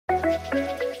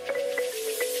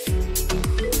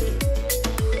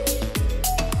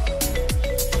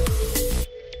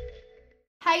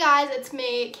guys, it's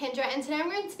me, Kendra, and today I'm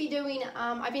going to be doing,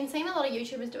 I've been seeing a lot of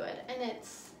YouTubers do it, and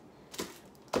it's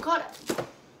got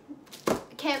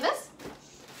canvas,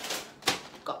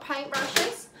 got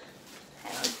paintbrushes,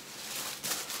 hang on,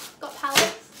 got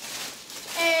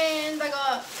palettes, and I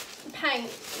got paint.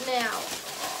 Now,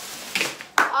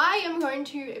 I am going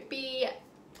to be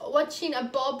watching a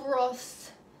Bob Ross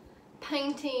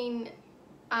painting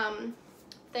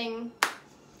thing.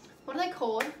 What are they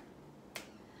called?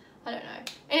 I don't know.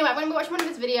 Anyway, I'm going to be watching one of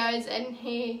his videos, and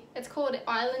it's called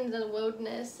Islands of the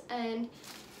Wilderness, and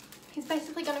he's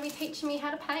basically going to be teaching me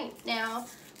how to paint. Now,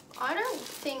 I don't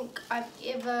think I've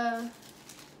ever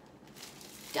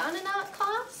done an art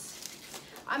class.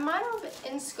 I might have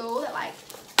in school, that like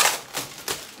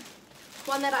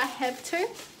one that I have to,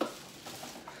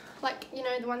 like, you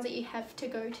know, the ones that you have to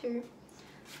go to.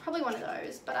 Probably one of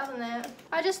those, but other than that,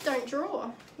 I just don't draw,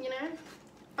 you know.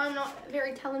 I'm not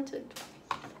very talented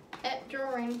at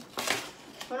drawing.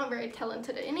 I'm not very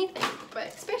talented at anything, but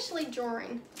especially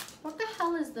drawing. What the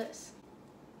hell is this?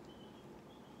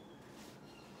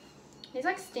 These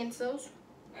like stencils.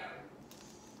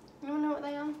 Anyone know what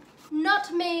they are?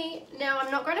 Not me. Now I'm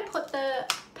not going to put the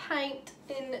paint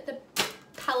in the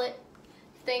palette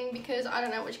thing because I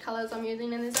don't know which colours I'm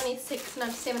using, and there's only 6 and I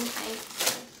have 7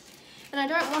 paints. And I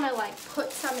don't want to like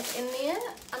put some in there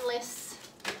unless,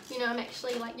 you know, I'm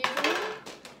actually like using them.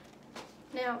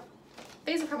 Now,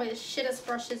 these are probably the shittest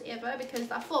brushes ever because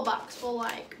they're $4 for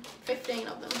like 15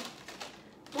 of them.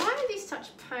 Why are these such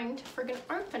pain to friggin'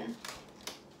 open?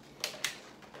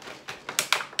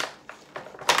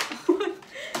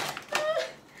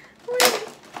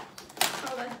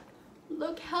 Oh,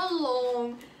 look how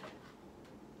long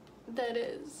that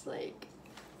is. Like,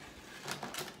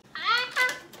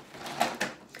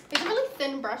 these are really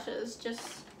thin brushes.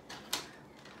 Just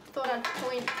thought I'd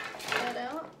point that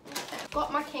out. Okay.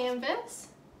 Got my canvas.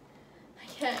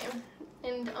 Okay,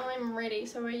 and I'm ready,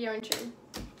 so we're going to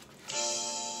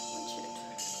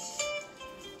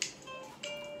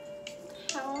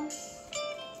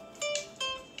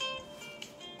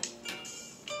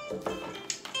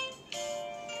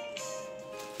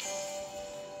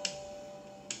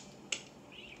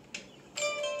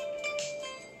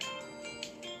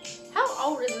how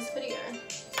old is this video?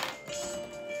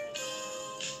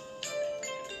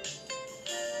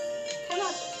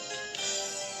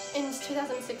 In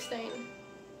 2016.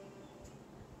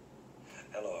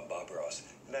 Hello, I'm Bob Ross,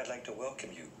 and I'd like to welcome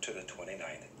you to the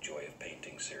 29th Joy of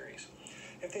Painting series.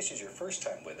 If this is your first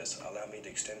time with us, allow me to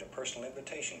extend a personal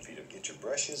invitation for you to get your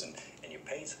brushes and your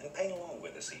paints and paint along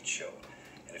with us each show.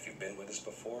 And if you've been with us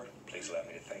before, please allow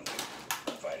me to thank you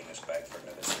for inviting us back for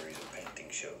another series of painting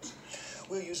shows.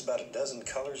 We'll use about a dozen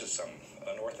colors of some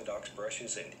unorthodox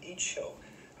brushes, and each show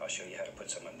I'll show you how to put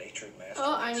some of nature's masterpieces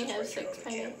I only have right 6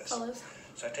 paint colors.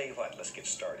 So I tell you what, let's get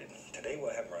started. Today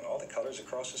we'll have run all the colors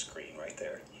across the screen right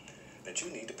there that you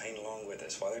need to paint along with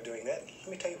us. While they're doing that,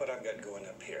 let me tell you what I've got going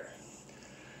up here.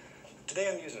 Today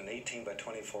I'm using an 18 by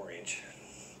 24 inch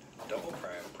double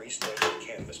prime pre-stitched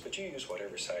canvas, but you use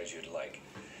whatever size you'd like.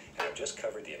 And I've just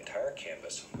covered the entire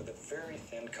canvas with a very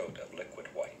thin coat of liquid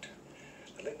white.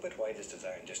 The liquid white is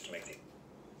designed just to make the...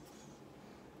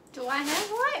 Do I have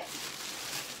white?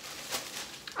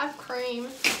 I have cream.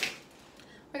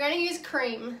 We're going to use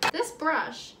cream. This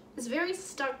brush is very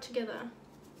stuck together.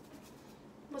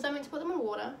 Was I meant to put them in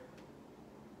water?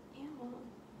 Yeah.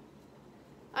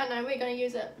 I know, we're going to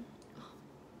use it.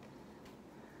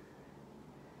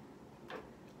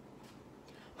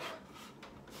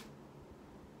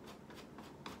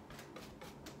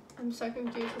 I'm so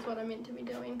confused with what I'm meant to be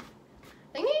doing.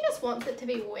 I think he just wants it to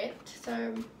be wet, so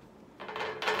I'm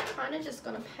kind of just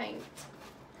going to paint.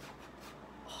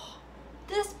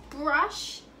 This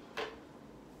brush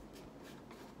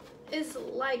is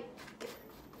like,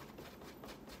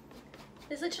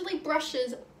 there's literally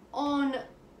brushes on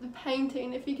the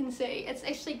painting, if you can see. It's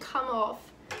actually come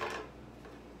off.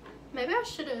 Maybe I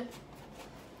should have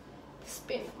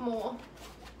spent more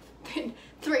than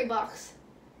 $3,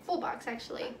 $4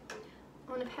 actually,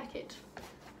 on a packet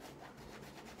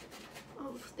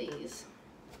of these.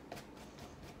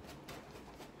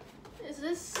 Is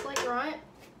this like right?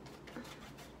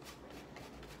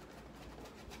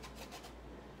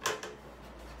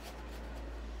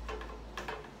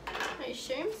 I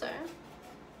assume so.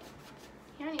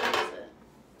 He only uses it.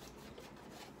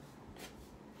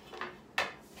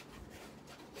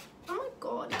 Oh my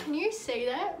god, can you see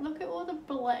that? Look at all the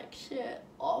black shit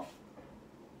off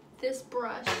this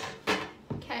brush.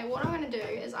 Okay, what I'm gonna do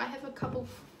is I have a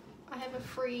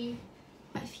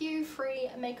few free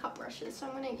makeup brushes, so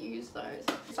I'm gonna use those.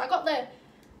 So I got the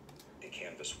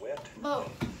canvas wet. Well,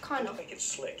 kind To of. make it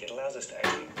slick, it allows us to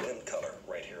actually blend color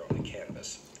right here on the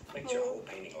canvas. Makes your whole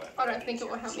painting life. I don't think it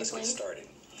will help me Let's get blend. started.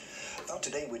 Now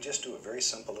today we just do a very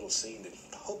simple little scene that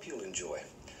I hope you'll enjoy.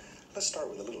 Let's start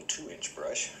with a little 2-inch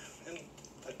brush and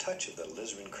a touch of the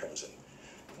alizarin crimson.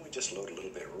 And we just load a little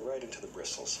bit right into the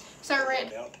bristles. So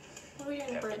red. Out, What are we doing,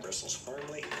 tap the bread? bristles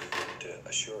firmly to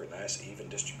assure a nice even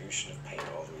distribution of paint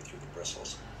all the way through the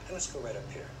bristles. And let's go right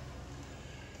up here.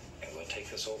 And we'll take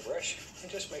this old brush and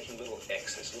just make little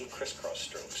X's, little crisscross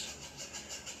strokes.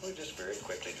 We'll just very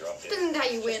quickly drop in. Doesn't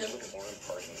tell you where just to- a little more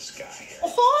part in the sky here.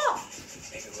 Oh!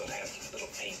 Maybe we'll have a little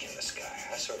pink in the sky.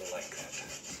 I sort of like that.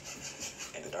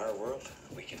 And in our world,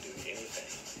 we can do anything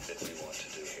that we want to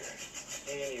do here.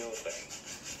 Any old thing.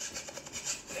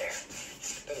 There.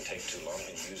 Doesn't take too long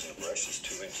when you're using a brush that's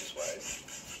 2 inches wide.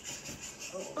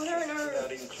 Oh, I don't know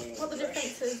without even cleaning what the brush.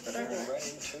 difference is, but I don't know. Right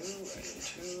into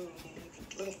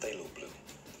little phthalo blue.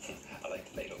 I like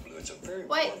phthalo blue. It's a very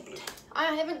Wait. warm blue.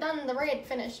 I haven't done the red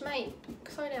finish, mate.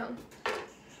 Slow down.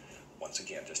 Once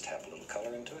again, just tap a little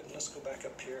color into it, and let's go back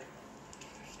up here.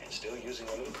 And still using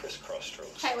our little crisscross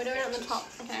strokes. Okay, we're doing it on the X's. top.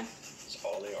 Okay. That's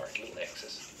all they are, little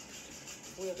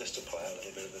X's. We'll just apply a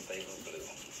little bit of the phthalo blue.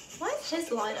 Why is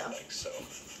his lighter? Like so.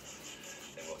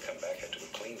 Then we'll come back after we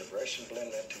clean the brush and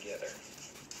blend that together.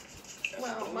 Now,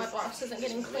 Well, blue my brush isn't is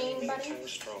getting many, clean, many buddy.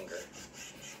 times stronger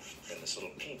than this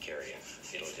little pink area.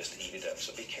 It'll just eat it up,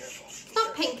 so be careful. It's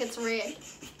not pink, it's red.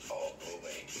 Oh, go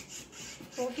away.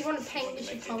 Well, if you want to paint, you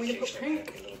should tell me to put Indication of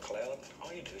pink. having a little cloud,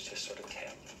 all you do is just sort of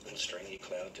tap. A little stringy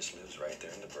cloud just lives right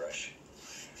there in the brush.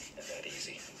 And that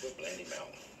easy. We'll blend him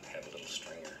out. Have a little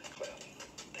stringer cloud.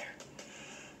 There.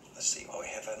 Let's see. Oh, we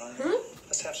have that on here?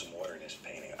 Let's have some water in this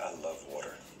painting. I love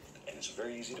water. And it's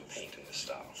very easy to paint in this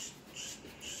style.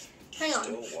 Hang on.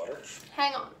 Still water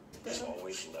Hang on. is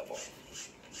always level.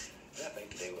 And I think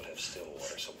today we'll have still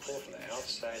water. So pull from the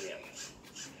outside in.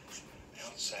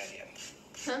 Outside in.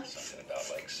 Huh? Something about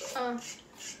like so.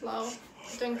 Low.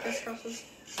 Doing Alright. crisscrosses.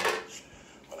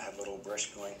 I'll have a little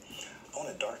brush going. I want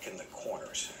to darken the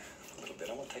corners a little bit.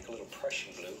 I'm going to take a little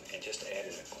Prussian blue and just add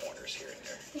in the corners here and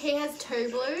there. He has two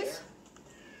blues.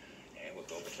 And we'll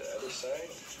go over to the other side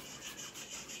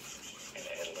and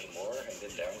add a little more and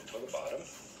then down to the bottom.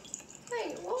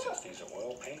 Wait, Since what? these are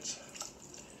oil paints,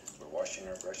 we're washing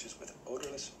our brushes with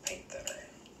odorless paint thinner.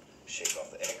 Shake off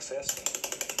the excess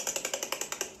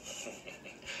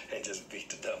and just beat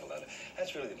the devil out of it.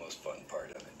 That's really the most fun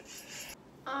part of it.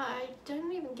 I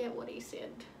don't even get what he said.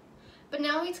 But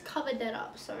now he's covered that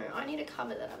up, so I need to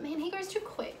cover that up. Man, he goes too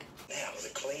quick. Now, with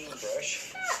a clean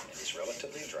brush, and it's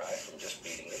relatively dry from just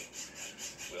beating it,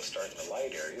 we'll start in the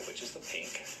light area, which is the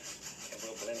pink, and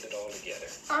we'll blend it all together.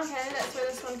 Okay, that's where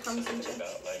this one comes into.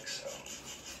 About like so.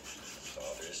 That's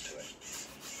all there is to it.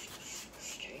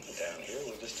 Okay, and down here,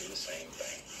 we'll just do the same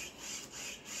thing.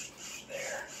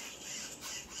 There.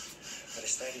 But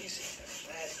it's that easy.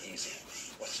 That easy.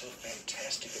 What's so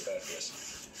fantastic about this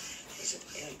is that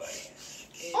anybody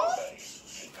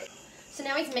can put. So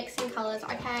now he's mixing colors.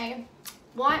 Okay,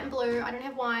 white and blue. I don't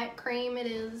have white. Cream it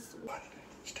is. One,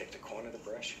 just take the corner of the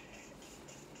brush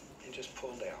and just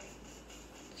pull down.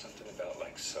 Something about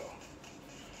like so.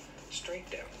 Straight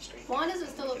down, straight down. Why does it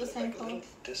still look the same like color? little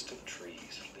distant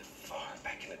trees, live far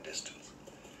back in the distance.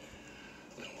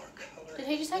 A little more color. Did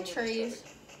he just say Maybe trees?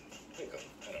 There you go.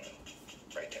 I don't know.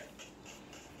 Right there.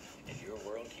 In your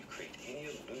world, you create any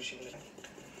illusion.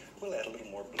 We'll add a little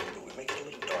more blue, but we make it a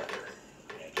little darker.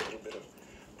 Add a little bit of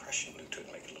Prussian blue to it,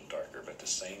 make it a little darker, but the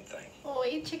same thing. Oh,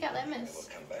 you check out that And mess.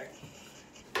 we'll come back.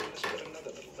 Let's put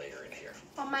another little layer in here.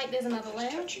 Oh, mate, there's another Just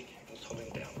layer. touching and pulling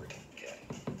downward. Okay.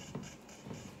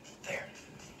 There.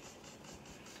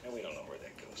 And we don't know where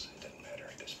that goes. It doesn't matter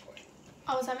at this point.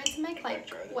 Oh, was I meant to make like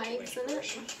Dry the waves 2-inch in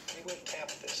brush. it? We will tap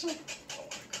this. I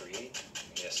want to create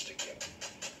mist again.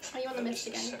 Are you on the mist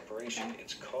Notice again? Separation. Okay.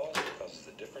 It's caused because of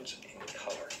the difference in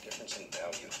color, difference in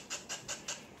value.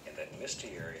 And that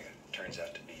misty area turns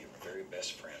out to be your very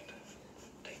best friend.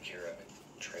 Take care of it.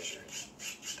 Treasure it.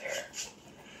 There.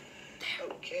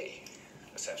 Okay.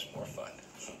 Let's have some more fun.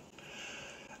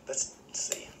 Let's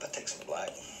see. Let's take some black,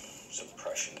 some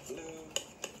Prussian blue,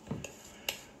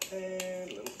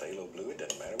 and a little phthalo blue. It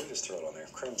doesn't matter. We just throw it on there.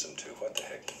 Crimson too. What the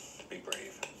heck? Be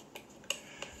brave.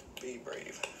 Be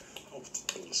brave. Oh,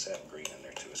 a little sap green in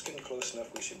there too. It's getting close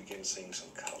enough. We should begin seeing some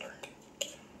color.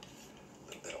 A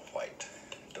little bit of white.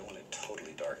 Don't want it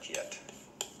totally dark yet.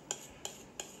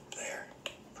 There.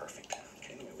 Perfect.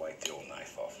 Okay, let me wipe the old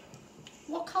knife off.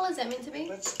 What color is that meant to be?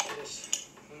 Let's do this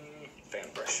fan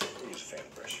brush. We'll use a fan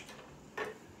brush.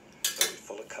 It'll be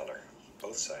full of color.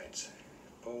 Both sides.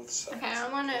 Both sides. Okay,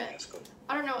 I'm gonna. Let's go.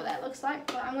 I don't know what that looks like,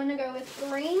 but I'm gonna go with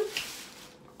green.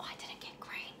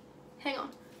 Hang on.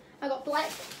 I got black.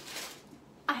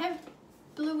 I have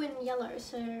blue and yellow,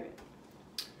 so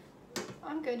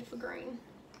I'm good for green.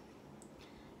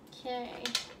 Okay.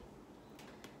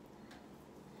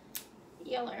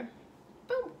 Yellow.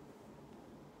 Boom.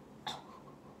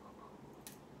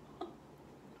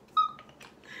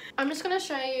 I'm just going to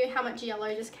show you how much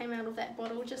yellow just came out of that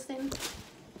bottle just then.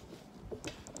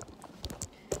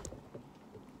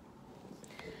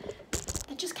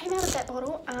 It just came out of that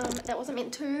bottle. That wasn't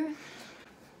meant to.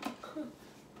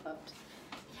 Oops.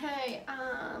 Okay,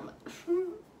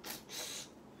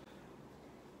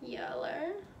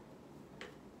 yellow,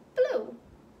 blue,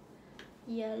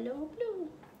 yellow, blue.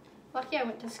 Lucky I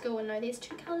went to school and know there's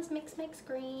 2 colours mix makes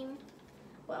green.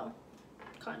 Well,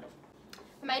 kind of.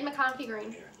 I made McCarthy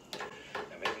green. Here.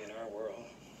 Now maybe in our world,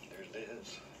 there's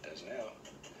Liz, does now,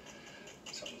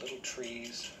 some little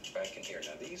trees back in here.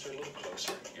 Now these are a little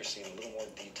closer. You're seeing a little more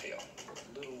detail,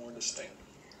 a little more distinct.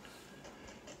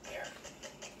 There.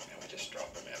 And we just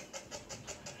drop them in.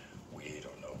 We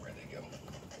don't know where they go.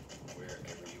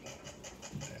 Wherever you want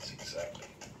them. That's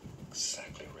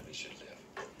exactly where they should live.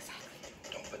 Exactly.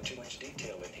 Don't put too much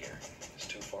detail in here. It's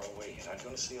too far away. You're not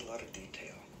going to see a lot of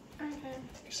detail. Okay.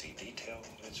 You see detail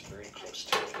when it's very close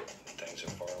to it. When things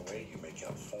are far away, you make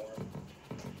out form,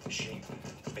 shape,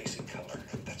 basic color.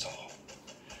 That's all.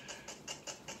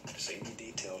 Save the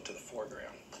detail to the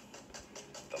foreground.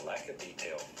 The lack of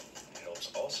detail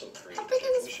helps also create How big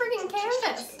is this friggin'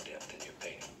 canvas? and depth in your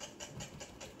painting.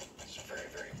 It's very,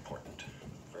 very important.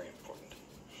 Very important.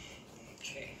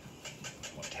 Okay.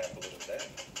 I'm going to tap a little of that.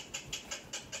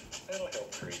 That'll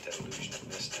help create that illusion of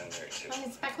mist down there too. Oh,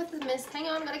 it's back with the mist. Hang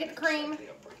on, gotta get the cream. Slightly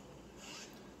upward.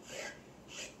 There.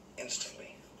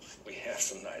 Instantly, we have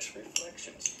some nice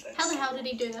reflections. How the hell did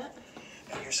he do that?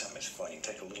 Now here's something that's fun. You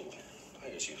take a little, I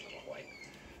just use a little white.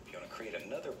 If you want to create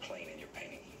another plane in your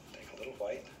painting, take a little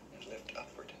white and lift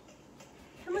upward.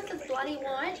 How much is bloody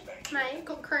white? Mate,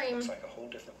 got cream. It's like a whole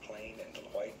different plane, and the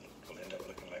white will end up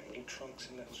looking like little trunks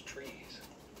in those trees.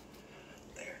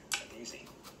 There, that's easy.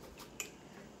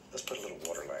 Let's put a little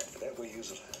water line for that. We'll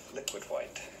use a liquid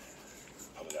white.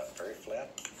 Pull it out very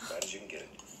flat, flat as you can get it.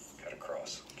 Cut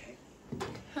across, okay?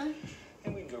 Huh?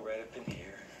 And we can go right up in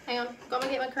here. Hang on, gotta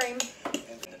get my cream.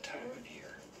 And in the time of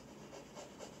year.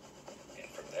 And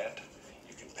from that,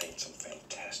 you can paint some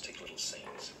fantastic little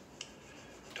scenes.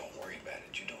 Don't worry about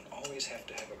it. You don't always have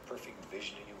to have a perfect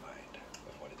vision in your mind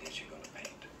of what it is you're going to paint.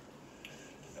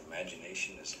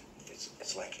 Imagination is,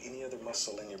 it's like any other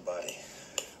muscle in your body,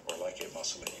 or like a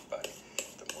muscle in your body.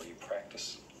 The more you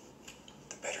practice,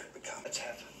 the better it becomes.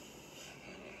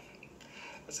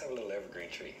 Let's have a little evergreen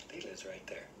tree. Lila's right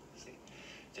there. See?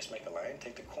 Just make a line,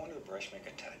 take the corner of the brush, make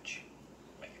a touch.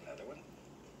 Make another one.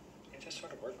 And just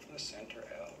sort of work from the center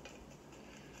out.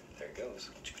 There it goes.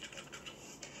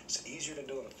 It's easier to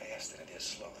do them fast than it is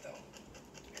slow, though.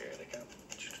 Here they come.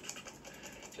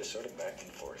 Just sort of back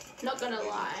and forth. Not gonna Lady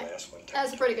in lie, class one time,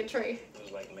 that's a pretty good tree. it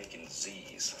was like making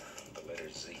Z's, the letter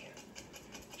Z.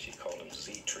 She called them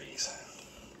Z trees.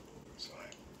 So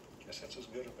I guess that's as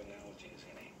good of an analogy as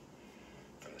any.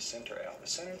 From the center out. The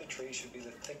center of the tree should be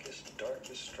the thickest,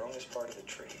 darkest, strongest part of the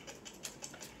tree.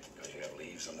 Because you have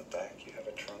leaves on the back, you have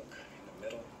a trunk in the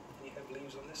middle, and you have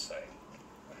leaves on this side.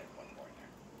 I had one more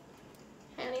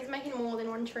there. And he's making more than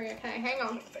one tree. Okay, hang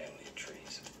on. A family of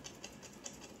trees.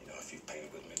 You know, if you've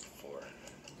painted with me before,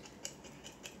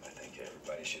 I think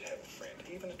everybody should have a friend,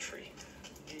 even a tree.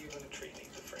 Even a tree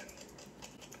needs a friend.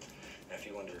 Now, if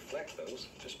you want to reflect those,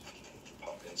 just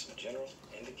pop in some general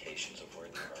indications of where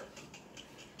they are.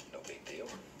 No big deal.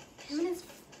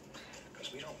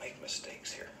 Because we don't make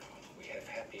mistakes here. We have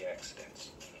happy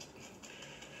accidents.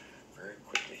 Very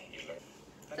quickly, you learn.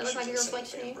 That looks like a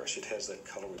reflection. Brush. It has that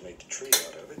color we made the tree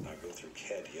out of it. And I go through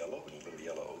cad yellow and a little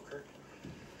yellow ochre.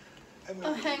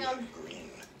 Oh, hang on. Green.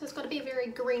 It's got to be a very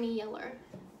greeny yellow.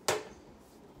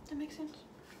 That makes sense.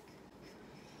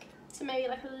 So maybe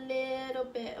like a little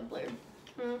bit of blue.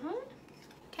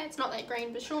 Okay, it's not that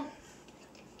green, but sure.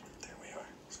 There we are.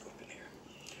 Let's go up in here.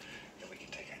 And we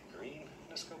can take a green.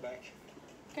 Let's go back.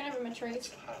 Going over my trees.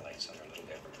 Some highlights on our little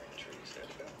evergreen trees. There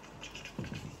we go.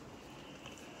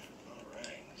 All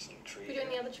right. Some trees. We doing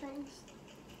the other trees?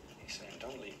 He's saying,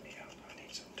 don't leave me out. I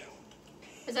need some too.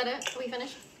 Is that it? Are we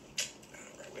finished? All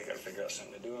right. We got to figure out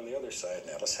something to do on the other side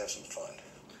now. Let's have some fun.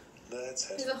 Let's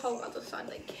have There's some a whole fun. other side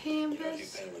of the You know, you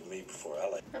canvas. painted with me before. I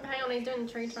like. Oh, hang on, he's doing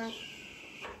the tree trunk.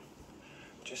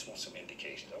 Just want some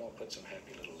indications. I want to put some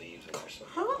happy little leaves in there. So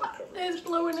There's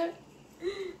blue in it.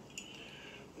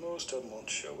 most of them won't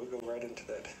show. We'll go right into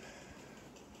that.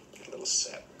 Get a little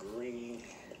sap green.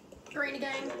 Green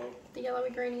again. Yellow. The yellowy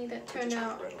greeny that turned Just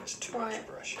out right on this 2-inch white.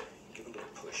 brush. Give it a little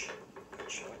push.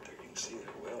 show it there. You can see it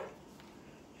well.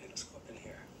 Yeah, let's go up in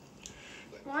here.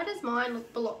 Why does mine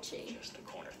look blotchy? Just the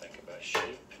corner. Think about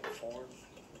shape and form.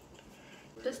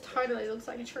 This totally looks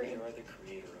like a tree. You are the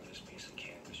creator of this piece of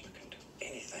canvas. You can do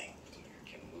anything. You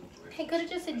can move rivers. He could have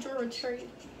just said draw a tree.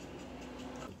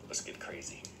 Let's get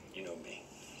crazy. You know me.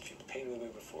 If you've painted with me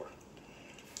before,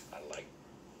 I like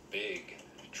big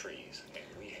trees, and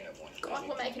we have one. God,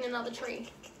 we're making another tree.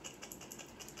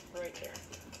 Right there.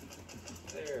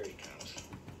 There he comes.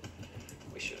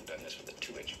 We should have done this with a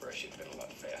 2-inch brush. It'd been a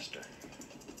lot faster.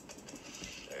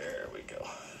 There we go.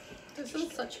 This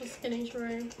is such a skinny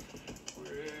tree.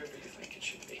 Wherever you think it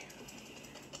should be.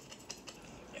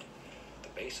 And the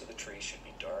base of the tree should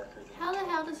be darker than How the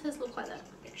hell does his look like that?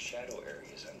 big shadow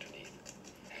areas underneath.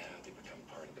 Now they become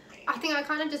part of the paint. I think I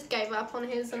kind of just gave up on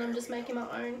his and I'm just making my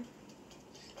own.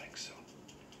 Like so.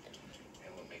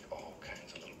 And we'll make all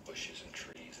kinds of little bushes and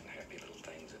trees and happy little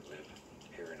things that live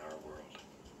here in our world.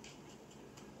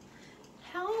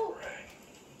 How Right.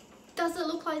 does it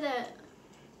look like that?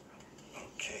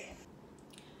 Okay.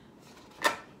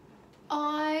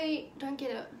 I don't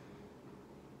get it.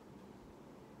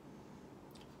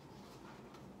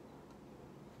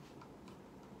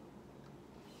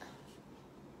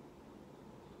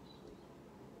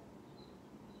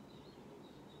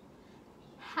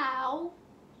 How?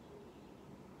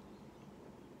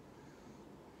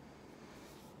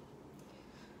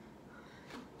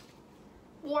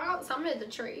 Wow, some of the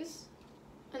trees.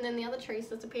 And then the other trees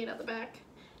disappeared at the back.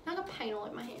 Now I got paint all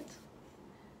over my hands.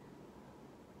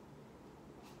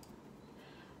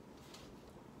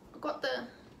 Got the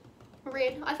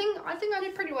red. I think I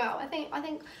did pretty well. I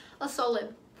think a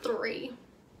solid 3.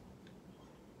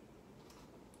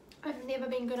 I've never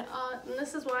been good at art, and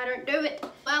this is why I don't do it.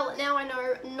 Well, now I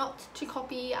know not to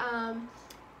copy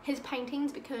his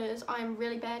paintings because I'm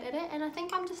really bad at it, and I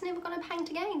think I'm just never gonna paint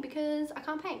again because I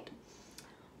can't paint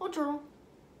or draw.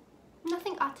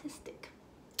 Nothing artistic.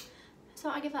 So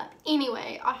I give up.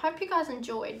 Anyway, I hope you guys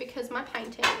enjoyed because my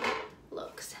painting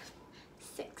looks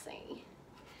sexy.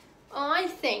 I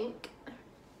think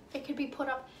it could be put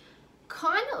up,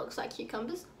 kind of looks like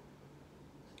cucumbers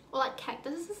or like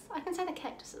cactuses. I can say the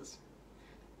cactuses.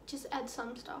 Just add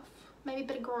some stuff, maybe a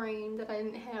bit of green that I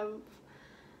didn't have.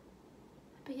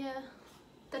 But yeah,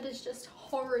 that is just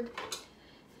horrid.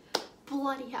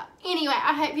 Bloody hell. Anyway,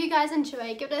 I hope you guys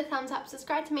enjoy. Give it a thumbs up,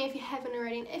 subscribe to me if you haven't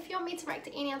already, and if you want me to react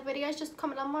to any other videos, just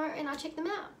comment down below and I'll check them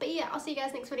out. But yeah, I'll see you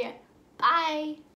guys next video. Bye.